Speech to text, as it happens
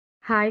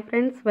Hi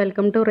friends,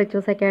 welcome to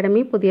Richu's academy.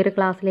 പുതിയൊരു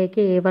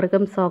ക്ലാസ്സിലേക്ക്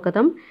ഏവർക്കും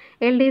സ്വാഗതം.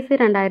 LDC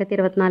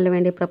 2024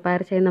 വേണ്ടി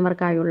പ്രിപ്പയർ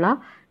ചെയ്യുന്നവർക്കായുള്ള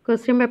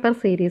ക്വസ്റ്റ്യൻ പേപ്പർ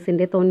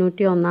സീരീസിൻ്റെ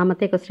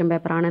 91ാമത്തെ ക്വസ്റ്റ്യൻ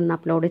പേപ്പറാണ് ഇന്ന്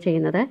അപ്ലോഡ്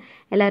ചെയ്യുന്നത്.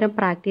 എല്ലാവരും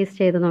പ്രാക്ടീസ്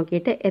ചെയ്ത്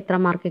നോക്കിയിട്ട് എത്ര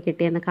മാർക്ക്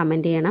കിട്ടിയെന്ന്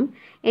കമൻറ്റ് ചെയ്യണം.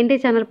 എൻ്റെ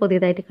ചാനൽ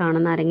പുതിയതായിട്ട്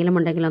കാണുന്ന ആരെങ്കിലും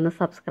ഉണ്ടെങ്കിൽ ഒന്ന്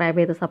സബ്സ്ക്രൈബ്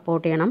ചെയ്ത്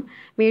സപ്പോർട്ട് ചെയ്യണം.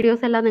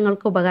 വീഡിയോസ് എല്ലാം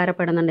നിങ്ങൾക്ക്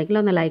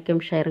ഉപകാരപ്പെടുന്നുണ്ടെങ്കിൽ ഒന്ന്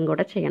ലൈക്കും ഷെയറും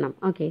കൂടെ ചെയ്യണം.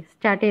 ഓക്കെ,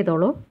 സ്റ്റാർട്ട്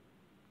ചെയ്തോളൂ.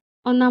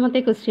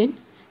 ഒന്നാമത്തെ question,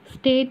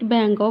 state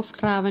bank of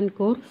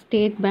Travancore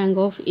state bank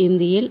of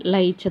ഇന്ത്യയിൽ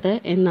ലയിച്ചത്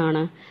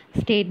എന്നാണ്.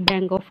 State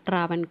bank of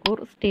Travancore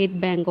state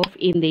bank of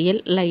ഇന്ത്യയിൽ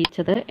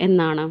ലയിച്ചത്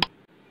എന്നാണ്.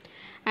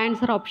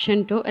 Answer option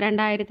 2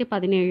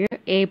 2017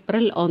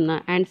 April 1.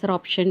 Answer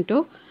option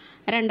 2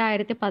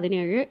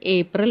 2017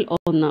 April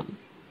 1.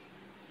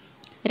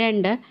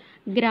 2.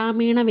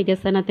 ഗ്രാമീണ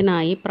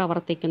വികസനത്തിനായി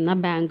പ്രവർത്തിക്കുന്ന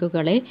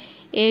ബാങ്കുകളെ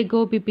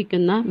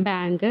ഏകോപിപ്പിക്കുന്ന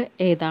ബാങ്ക്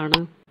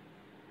ഏതാണ്?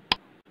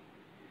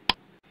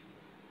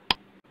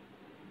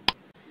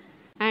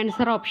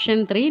 Answer option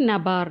 3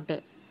 NABARD.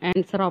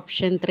 Answer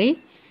option 3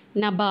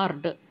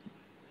 NABARD.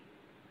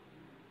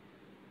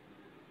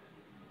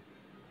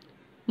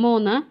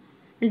 3.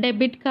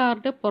 Debit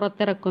card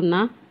പുറത്തിറക്കുന്ന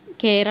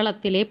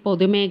കേരളത്തിലെ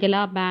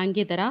പൊതുമേഖലാ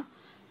ബാങ്കിതര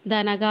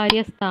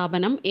ധനകാര്യ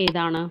സ്ഥാപനം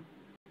ഏതാണ്?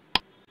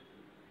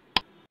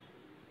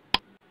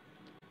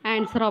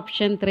 Answer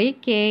option 3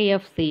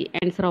 KFC.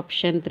 Answer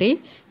option 3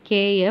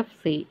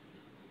 KFC.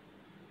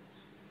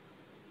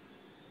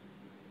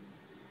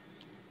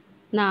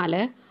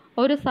 4.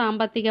 ഒരു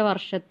സാമ്പത്തിക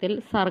വർഷത്തിൽ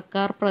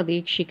സർക്കാർ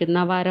പ്രതീക്ഷിക്കുന്ന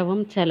വരവും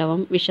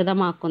ചെലവും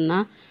വിശദമാക്കുന്ന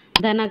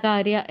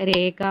ധനകാര്യ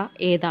രേഖ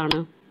ഏതാണ്?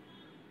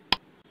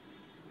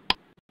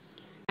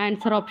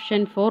 Answer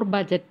option 4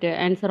 budget.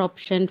 Answer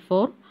option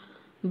 4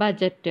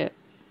 budget.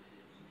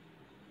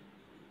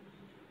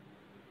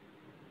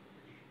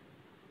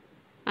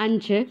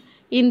 5.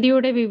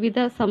 ഇന്ത്യയുടെ വിവിധ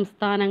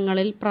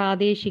സംസ്ഥാനങ്ങളിൽ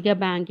പ്രാദേശിക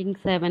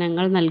ബാങ്കിംഗ്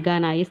സേവനങ്ങൾ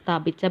നൽകാനായി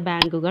സ്ഥാപിച്ച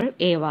ബാങ്കുകൾ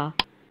ഏവ?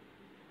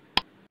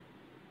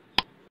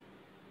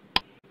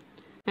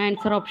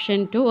 ആൻസർ ഓപ്ഷൻ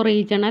 2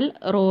 റീജിയണൽ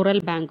റൂറൽ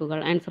ബാങ്കുകൾ.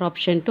 ആൻസർ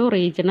ഓപ്ഷൻ 2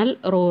 റീജിയണൽ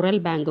റൂറൽ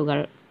ബാങ്കുകൾ.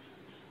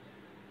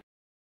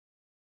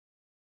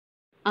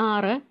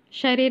 6.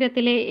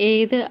 ശരീരത്തിലെ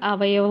ഏത്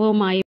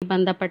അവയവവുമായി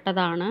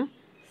ബന്ധപ്പെട്ടതാണ്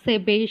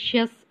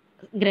സെബേഷ്യസ്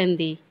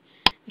ഗ്രന്ഥി?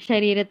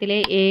 ശരീരത്തിലെ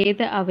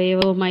ഏത്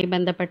അവയവവുമായി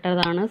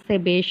ബന്ധപ്പെട്ടതാണ്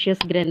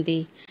സെബേഷ്യസ് ഗ്രന്ഥി?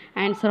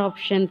 ആൻസർ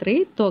ഓപ്ഷൻ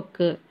 3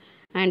 ത്വക്ക്.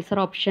 ആൻസർ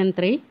ഓപ്ഷൻ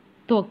 3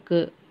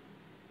 ത്വക്ക്.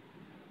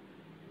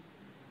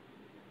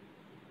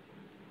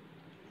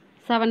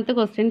 7th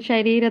ക്വസ്റ്റ്യൻ,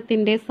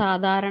 ശരീരത്തിൻ്റെ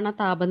സാധാരണ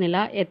താപനില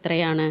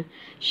എത്രയാണ്?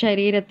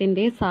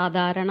 ശരീരത്തിൻ്റെ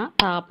സാധാരണ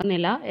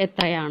താപനില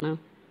എത്രയാണ്?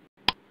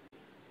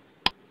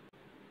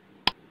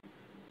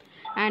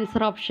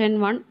 Answer option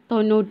 1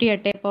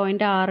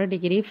 98.6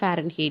 degree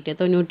Fahrenheit.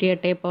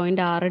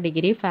 98.6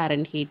 degree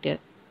Fahrenheit.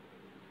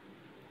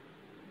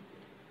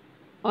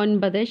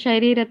 9.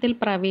 ശരീരത്തിൽ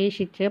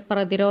പ്രവേശിച്ച്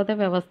പ്രതിരോധ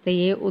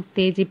വ്യവസ്ഥയെ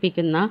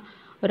ഉത്തേജിപ്പിക്കുന്ന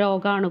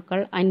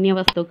രോഗാണുക്കൾ,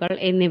 അന്യവസ്തുക്കൾ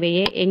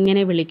എന്നിവയെ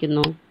എങ്ങനെ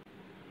വിളിക്കുന്നു?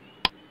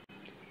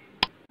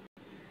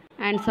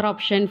 Answer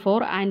option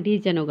 4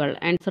 ആൻറ്റിജനുകൾ.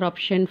 Answer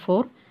option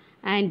 4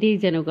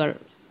 ആൻറ്റിജനുകൾ.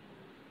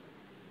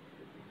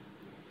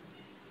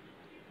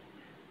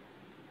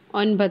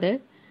 9.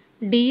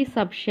 D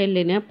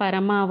സബ്ഷെല്ലിന്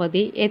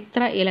പരമാവധി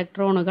എത്ര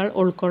ഇലക്ട്രോണുകൾ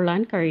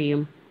ഉൾക്കൊള്ളാൻ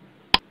കഴിയും?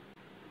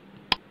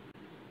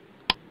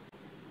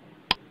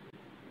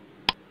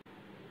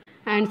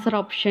 ആൻസർ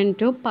ഓപ്ഷൻ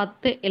 2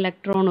 10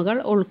 ഇലക്ട്രോണുകൾ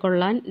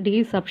ഉൾക്കൊള്ളാൻ ഡി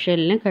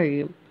സബ്ഷെല്ലിന്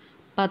കഴിയും.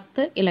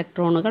 10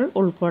 ഇലക്ട്രോണുകൾ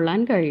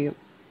ഉൾക്കൊള്ളാൻ കഴിയും.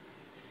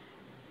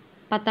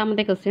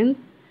 10ാമത്തെ ക്വസ്റ്റ്യൻ,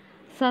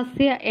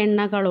 സസ്യ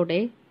എണ്ണകളുടെ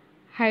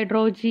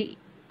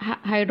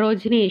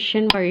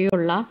ഹൈഡ്രോജിനേഷൻ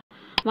വഴിയുള്ള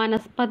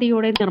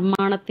വനസ്പതിയുടെ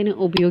നിർമ്മാണത്തിന്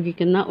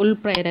ഉപയോഗിക്കുന്ന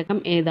ഉൽപ്രേരകം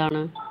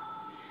ഏതാണ്?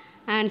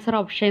 Answer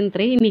option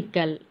 3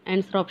 nickel.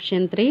 Answer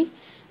option 3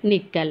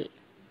 nickel.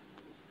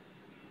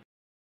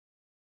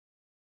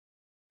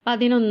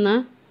 11.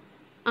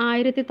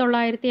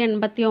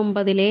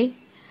 1989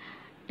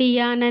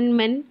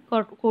 Tiananmen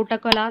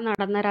കൂട്ടക്കൊല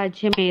നടന്ന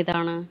രാജ്യം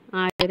ഏതാണ്?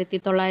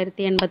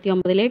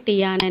 1989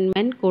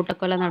 ടിയാനൻമെൻ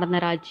കൂട്ടക്കൊല നടന്ന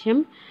രാജ്യം.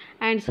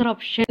 Answer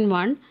option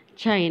 1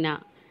 China.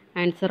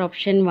 Answer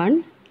option 1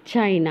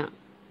 China.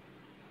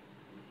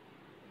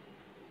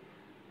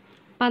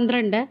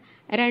 12.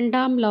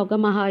 രണ്ടാം ലോക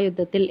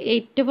മഹായുദ്ധത്തിൽ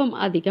ഏറ്റവും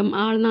അധികം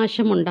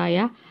ആൾനാശമുണ്ടായ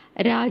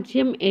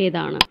രാജ്യം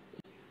ഏതാണ്?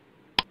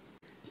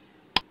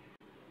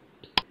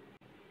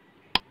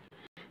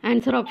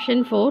 Answer option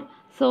 4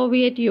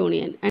 Soviet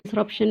union. Answer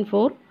option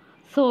 4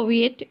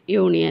 Soviet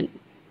union.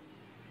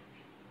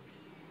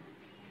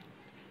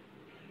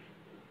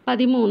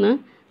 13.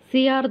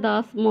 CR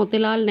Das,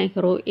 Motilal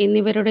Nehru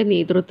എന്നിവരുടെ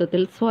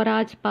നേതൃത്വത്തിൽ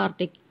സ്വരാജ്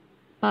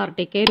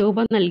പാർട്ടിക്ക്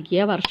രൂപം നൽകിയ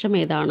വർഷം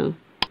ഏതാണ്?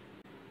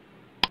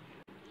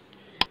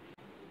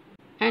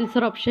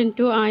 ആൻസർ ഓപ്ഷൻ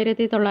 2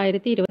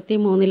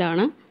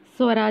 1923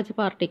 സ്വരാജ്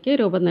പാർട്ടിക്ക്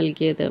രൂപം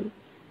നൽകിയത്.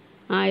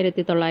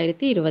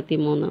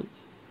 1923.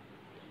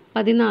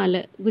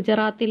 14.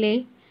 ഗുജറാത്തിലെ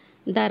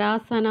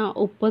ധരാസന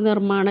ഉപ്പ്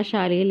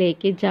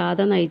നിർമ്മാണശാലയിലേക്ക് ജാഥ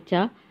നയിച്ച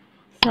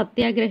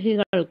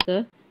സത്യാഗ്രഹികൾക്ക്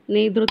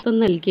നേതൃത്വം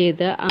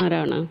നൽകിയത്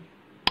ആരാണ്?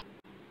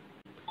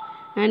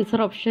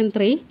 Answer option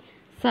 3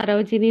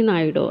 Sarojini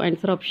Naidu.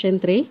 Answer option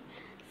 3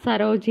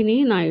 Sarojini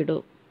Naidu.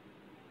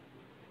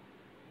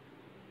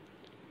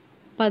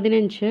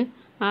 15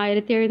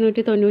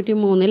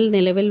 1793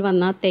 നിലവിൽ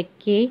വന്ന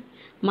തെക്കേ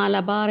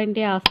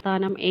മലബാറിൻ്റെ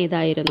ആസ്ഥാനം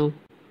ഏതായിരുന്നു?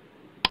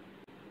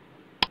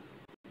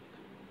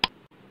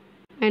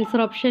 Answer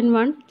option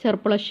 1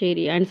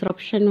 Cherpulassery. Answer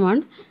option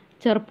 1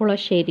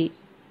 Cherpulassery.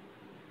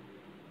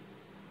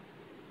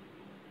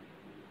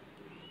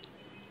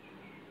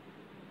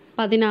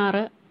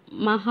 16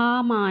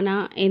 Mahamana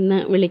എന്ന്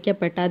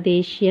വിളിക്കപ്പെട്ട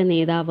ദേശീയ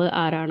നേതാവ്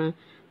ആരാണ്?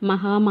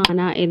 മഹാമാന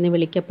എന്ന്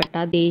വിളിക്കപ്പെട്ട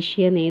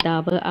ദേശീയ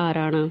നേതാവ്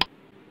ആരാണ്?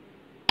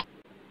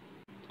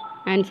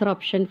 Answer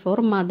option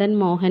 4 Madan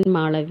Mohan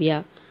Malviya.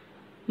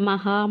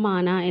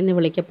 മഹാമാന എന്ന്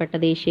വിളിക്കപ്പെട്ട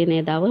ദേശീയ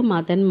നേതാവ്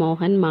മദൻ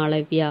മോഹൻ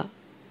മാളവ്യ.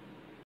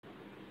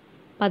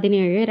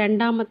 17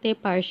 രണ്ടാമത്തെ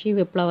പഴശ്ശി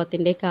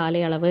വിപ്ലവത്തിൻ്റെ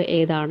കാലയളവ്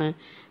ഏതാണ്?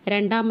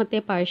 രണ്ടാമത്തെ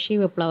പഴശ്ശി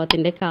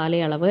വിപ്ലവത്തിൻ്റെ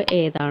കാലയളവ്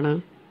ഏതാണ്?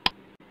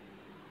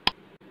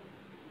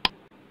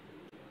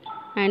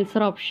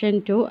 ആൻസർ ഓപ്ഷൻ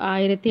 2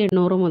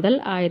 1800 മുതൽ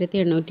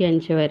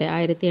 1805 വരെ.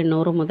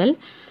 1800 മുതൽ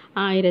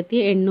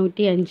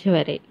 1805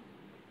 വരെ.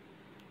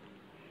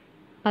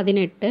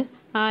 18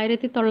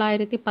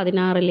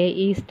 1916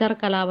 ഈസ്റ്റർ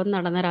കലാപം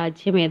നടന്ന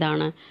രാജ്യം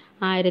ഏതാണ്?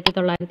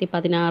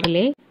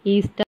 1916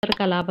 ഈസ്റ്റർ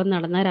കലാപം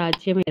നടന്ന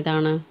രാജ്യം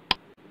ഏതാണ്?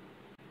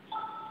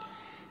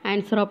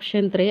 Answer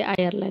option 3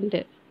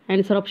 Ireland.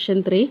 Answer option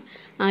 3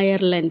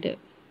 Ireland.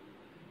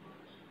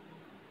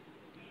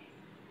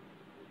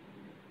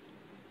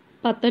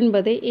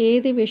 19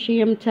 ഏത്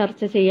വിഷയം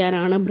ചർച്ച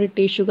ചെയ്യാനാണ്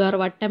ബ്രിട്ടീഷുകാർ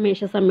വട്ടമേശ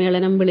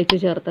സമ്മേളനം വിളിച്ചു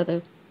ചേർത്തത്?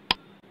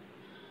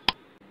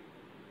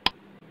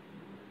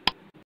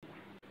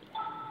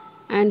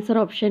 Answer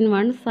option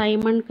 1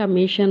 Simon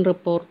commission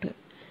report.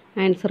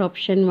 Answer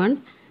option 1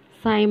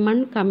 Simon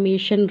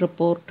commission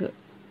report.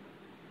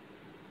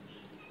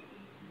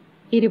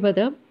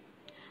 20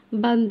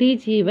 ബന്ദി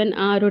ജീവൻ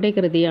ആരുടെ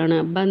കൃതിയാണ്?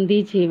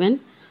 ബന്ദി ജീവൻ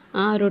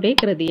ആരുടെ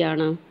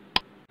കൃതിയാണ്?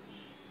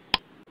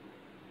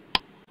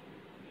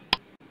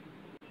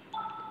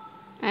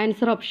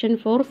 Answer option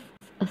 4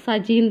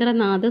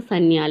 സജീന്ദ്രനാഥ്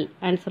Sanyal.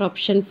 Answer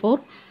option 4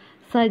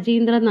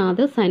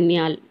 സജീന്ദ്രനാഥ്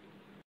Sanyal.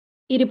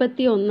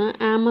 21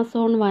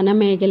 Amazon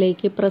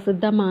വനമേഖലയ്ക്ക്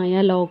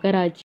പ്രസിദ്ധമായ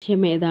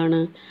ലോകരാജ്യം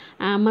ഏതാണ്?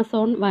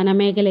 ആമസോൺ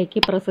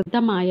വനമേഖലയ്ക്ക്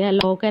പ്രസിദ്ധമായ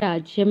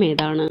ലോകരാജ്യം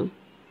ഏതാണ്?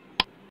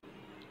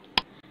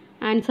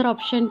 Answer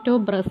option 2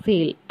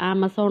 Brazil.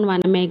 ആമസോൺ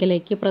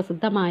വനമേഖലയ്ക്ക്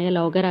പ്രസിദ്ധമായ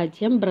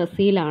ലോകരാജ്യം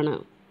ബ്രസീലാണ്.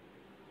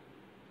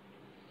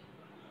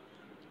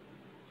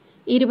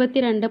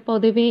 22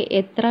 പൊതുവെ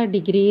എത്ര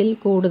ഡിഗ്രിയിൽ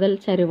കൂടുതൽ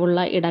ചരിവുള്ള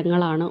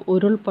ഇടങ്ങളാണ്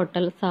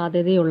ഉരുൾപൊട്ടൽ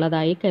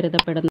സാധ്യതയുള്ളതായി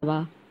കരുതപ്പെടുന്നവ?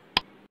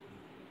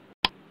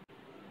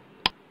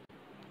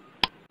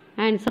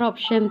 Answer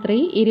option 3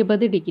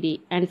 20 degree.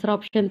 Answer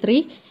option 3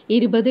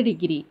 20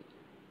 degree.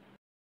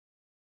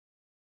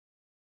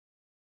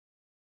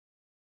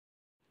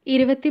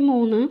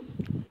 23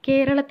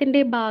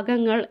 കേരളത്തിൻ്റെ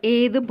ഭാഗങ്ങൾ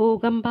ഏത്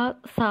ഭൂകമ്പ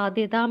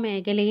സാധ്യതാ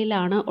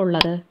മേഖലയിലാണ്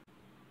ഉള്ളത്?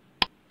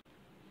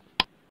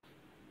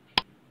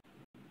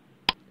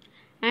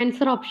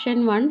 ആൻസർ ഓപ്ഷൻ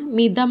 1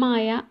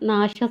 മിതമായ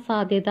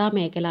നാശസാധ്യതാ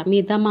മേഖല.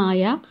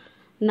 മിതമായ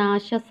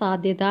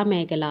നാശസാധ്യതാ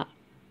മേഖല.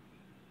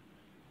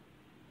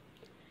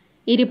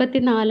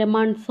 24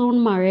 മൺസൂൺ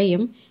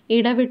മഴയും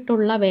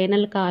ഇടവിട്ടുള്ള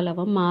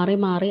വേനൽക്കാലവും മാറി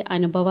മാറി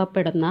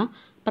അനുഭവപ്പെടുന്ന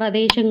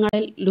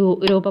പ്രദേശങ്ങളിൽ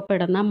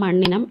രൂപപ്പെടുന്ന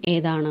മണ്ണിനം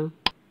ഏതാണ്?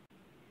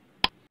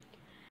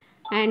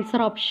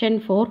 ആൻസർ ഓപ്ഷൻ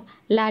 4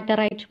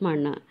 ലാറ്ററൈറ്റ്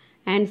മണ്ണ്.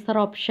 ആൻസർ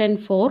ഓപ്ഷൻ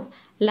 4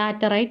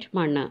 ലാറ്ററൈറ്റ്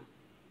മണ്ണ്.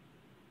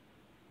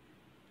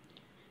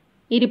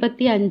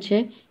 25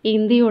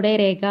 ഇന്ത്യയുടെ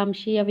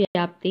രേഖാംശീയ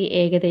വ്യാപ്തി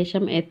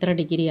ഏകദേശം എത്ര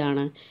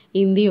ഡിഗ്രിയാണ്?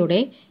 ഇന്ത്യയുടെ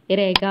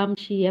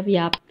രേഖാംശീയ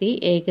വ്യാപ്തി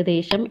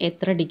ഏകദേശം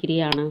എത്ര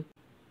ഡിഗ്രിയാണ്?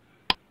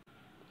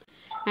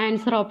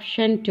 Answer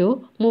option 2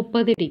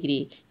 30 degree.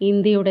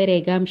 ഇന്ത്യയുടെ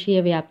രേഖാംശീയ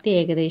വ്യാപ്തി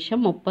ഏകദേശം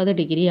 30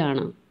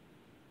 ഡിഗ്രിയാണ്.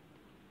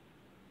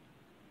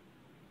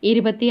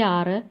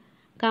 26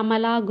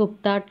 കമല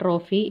ഗുപ്ത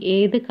ട്രോഫി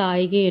ഏത്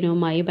കായിക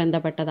ഇനവുമായി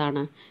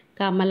ബന്ധപ്പെട്ടതാണ്?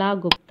 കമല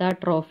ഗുപ്ത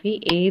ട്രോഫി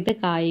ഏത്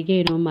കായിക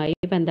ഇനവുമായി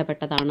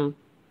ബന്ധപ്പെട്ടതാണ്?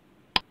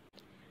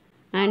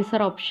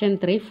 Answer option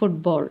 3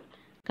 football.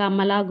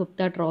 Kamala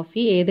Gupta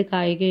trophy ഏത്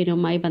കായിക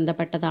ഇനവുമായി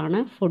ബന്ധപ്പെട്ടതാണ്?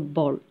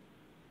 ഫുട്ബോൾ.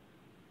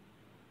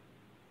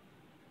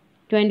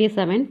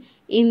 27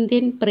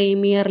 ഇന്ത്യൻ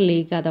പ്രീമിയർ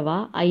ലീഗ് അഥവാ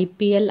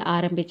IPL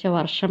ആരംഭിച്ച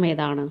വർഷം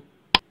ഏതാണ്?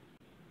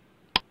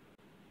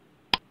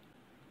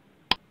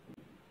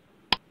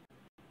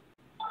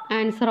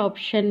 ആൻസർ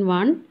ഓപ്ഷൻ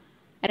 1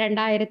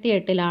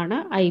 2008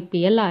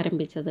 IPL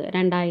ആരംഭിച്ചത്.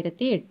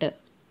 2008.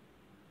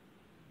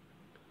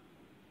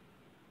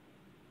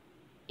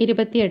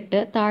 28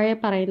 താഴെ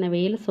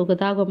പറയുന്നവയിൽ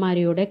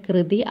സുഗതകുമാരിയുടെ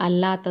കൃതി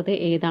അല്ലാത്തത്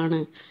ഏതാണ്?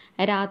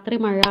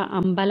 Rathrimazha,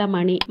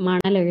 Ambalamani,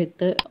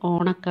 മണലെഴുത്ത്,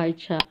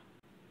 ഓണക്കാഴ്ച.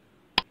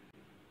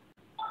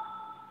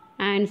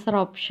 Answer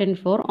option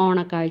 4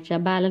 ഓണക്കാഴ്ച.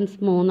 Balance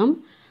 3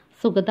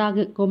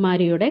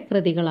 സുഗതകുമാരിയുടെ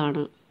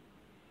കൃതികളാണ്.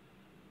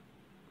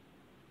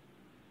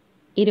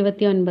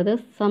 29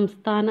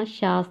 സംസ്ഥാന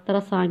ശാസ്ത്ര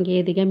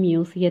സാങ്കേതിക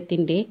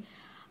മ്യൂസിയത്തിൻ്റെ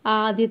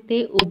ആദ്യത്തെ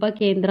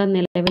ഉപകേന്ദ്രം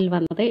നിലവിൽ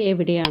വന്നത്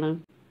എവിടെയാണ്?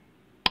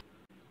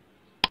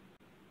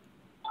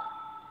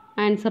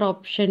 Answer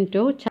option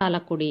 2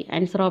 Chalakudy.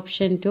 Answer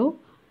option 2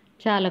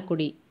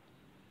 Chalakudy.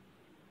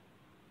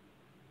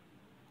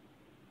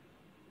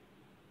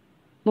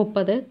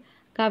 30.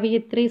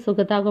 കവയിത്രി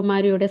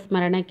സുഗതകുമാരിയുടെ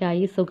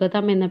സ്മരണയ്ക്കായി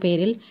സുഗതം എന്ന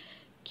പേരിൽ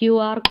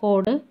QR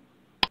കോഡ്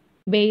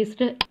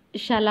ബേസ്ഡ്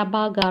ശലഭ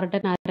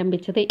ഗാർഡൻ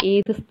ആരംഭിച്ചത്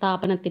ഏത്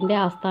സ്ഥാപനത്തിൻ്റെ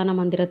ആസ്ഥാന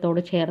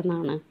മന്ദിരത്തോട്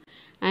ചേർന്നാണ്?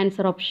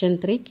 Answer option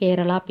 3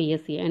 Kerala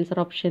PSC. Answer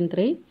option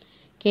 3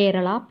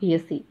 Kerala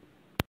PSC.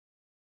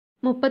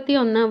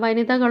 31.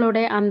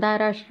 വനിതകളുടെ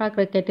അന്താരാഷ്ട്ര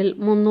ക്രിക്കറ്റിൽ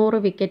 300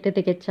 വിക്കറ്റ്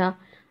തികച്ച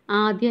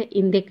ആദ്യ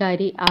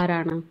ഇന്ത്യക്കാരി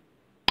ആരാണ്?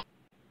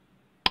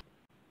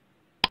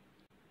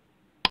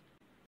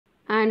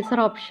 Answer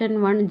option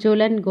 1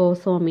 Jhulan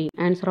Goswami.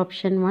 Answer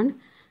option 1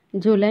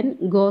 Jhulan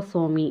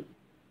Goswami.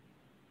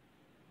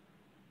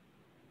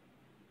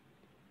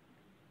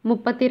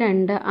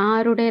 32.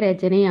 ആരുടെ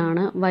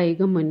രചനയാണ്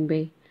വൈകും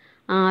മുൻപേ?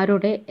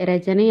 ആരുടെ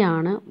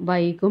രചനയാണ്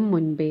വൈകും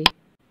മുൻപേ?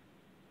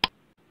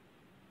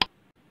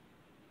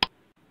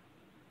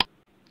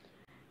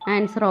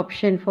 Answer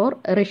option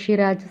 4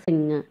 Rishiraj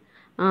Singh.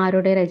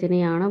 ആരുടെ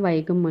രചനയാണ്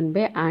വൈകും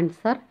മുൻപേ?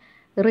 ആൻസർ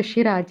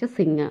ഋഷിരാജ്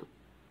സിംഗ്.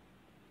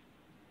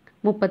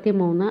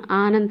 33.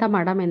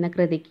 ആനന്ദമഠം എന്ന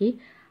കൃതിക്ക്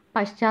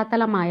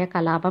പശ്ചാത്തലമായ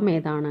കലാപം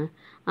ഏതാണ്?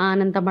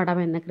 ആനന്ദമഠം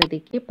എന്ന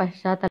കൃതിക്ക്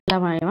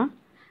പശ്ചാത്തലമായ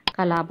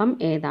കലാപം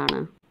ഏതാണ്?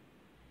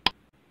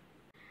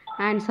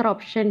 ആൻസർ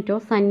ഓപ്ഷൻ 2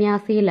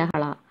 സന്യാസി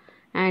ലഹള.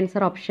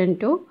 ആൻസർ ഓപ്ഷൻ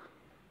 2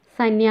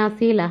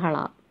 സന്യാസി ലഹള.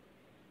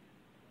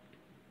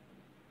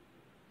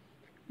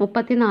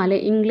 34.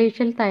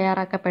 ഇംഗ്ലീഷിൽ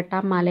തയ്യാറാക്കപ്പെട്ട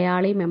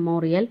മലയാളി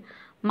മെമ്മോറിയൽ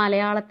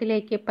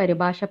മലയാളത്തിലേക്ക്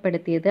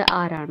പരിഭാഷപ്പെടുത്തിയത്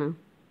ആരാണ്?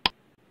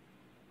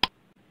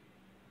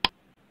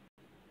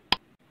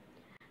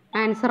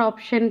 Answer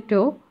option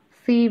 2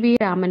 CV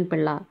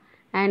Raman Pillai.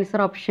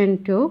 Answer option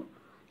 2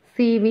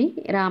 CV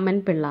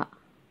Raman Pillai.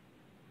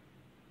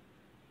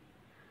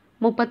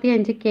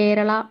 35.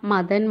 Kerala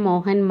Madan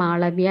Mohan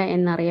Malviya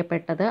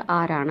എന്നറിയപ്പെട്ടത്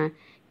ആരാണ്?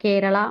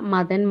 കേരള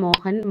മദൻ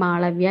മോഹൻ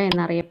മാളവ്യ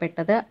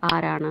എന്നറിയപ്പെട്ടത്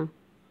ആരാണ്?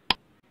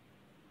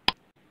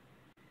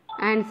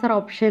 Answer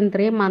option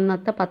 3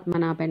 Mannath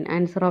Padmanabhan.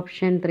 Answer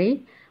option 3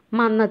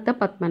 Mannath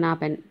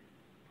Padmanabhan.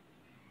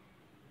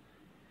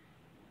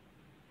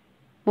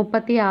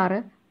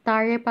 36.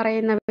 താഴെ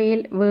പറയുന്നവയിൽ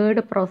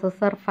വേർഡ്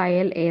പ്രോസസർ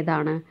ഫയൽ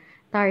ഏതാണ്?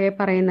 താഴെ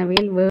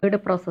പറയുന്നവയിൽ വേർഡ്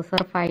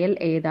പ്രോസസർ ഫയൽ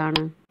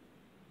ഏതാണ്?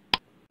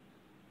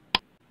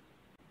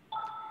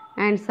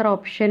 Answer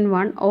option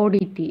 1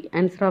 ODT.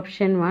 Answer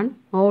option 1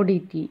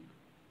 ODT.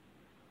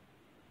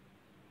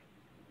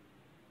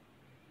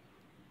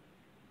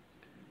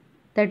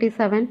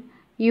 37.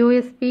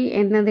 USB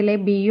എന്നതിലെ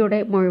ബിയുടെ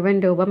മുഴുവൻ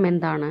രൂപം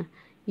എന്താണ്?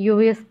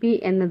 USB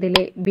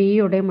എന്നതിലെ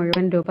ബിയുടെ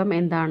മുഴുവൻ രൂപം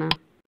എന്താണ്?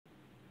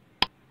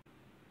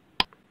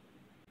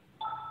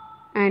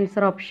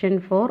 Answer option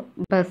 4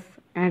 bus.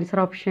 Answer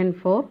option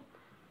 4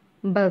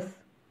 bus.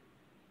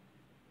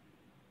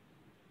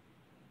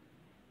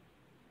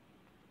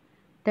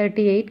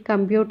 38.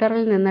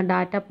 കമ്പ്യൂട്ടറിൽ നിന്ന്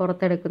ഡാറ്റ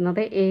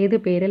പുറത്തെടുക്കുന്നത് ഏത്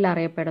പേരിൽ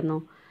അറിയപ്പെടുന്നു?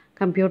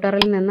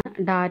 കമ്പ്യൂട്ടറിൽ നിന്ന്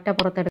ഡാറ്റ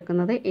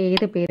പുറത്തെടുക്കുന്നത്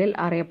ഏത് പേരിൽ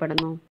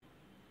അറിയപ്പെടുന്നു?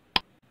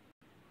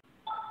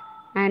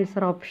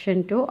 Answer option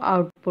 2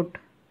 output.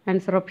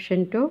 Answer option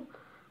 2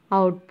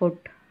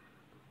 output.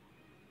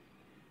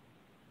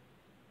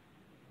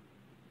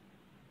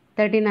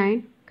 39.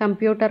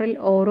 കമ്പ്യൂട്ടറിൽ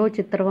ഓരോ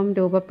ചിത്രവും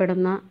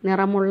രൂപപ്പെടുന്ന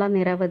നിറമുള്ള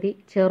നിരവധി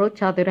ചെറു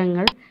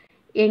ചതുരങ്ങൾ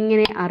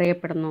എങ്ങനെ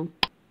അറിയപ്പെടുന്നു?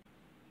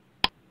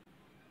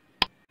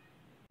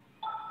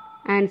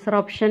 Answer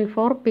option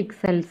 4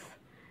 pixels.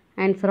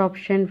 Answer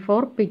option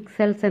 4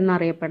 pixels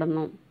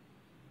എന്നറിയപ്പെടുന്നു.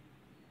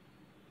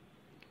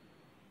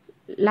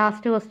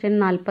 Last question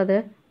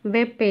 40.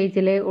 വെബ്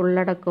പേജിലെ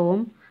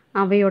ഉള്ളടക്കവും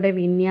അവയുടെ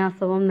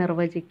വിന്യാസവും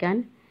നിർവചിക്കാൻ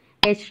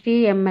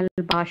HTML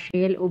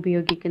ഭാഷയിൽ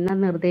ഉപയോഗിക്കുന്ന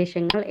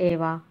നിർദ്ദേശങ്ങൾ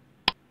ഏവ?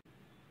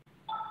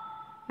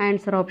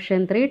 ആൻസർ ഓപ്ഷൻ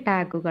 3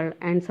 ടാഗുകൾ.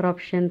 ആൻസർ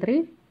ഓപ്ഷൻ 3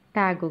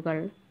 ടാഗുകൾ.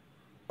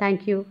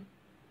 Thank you.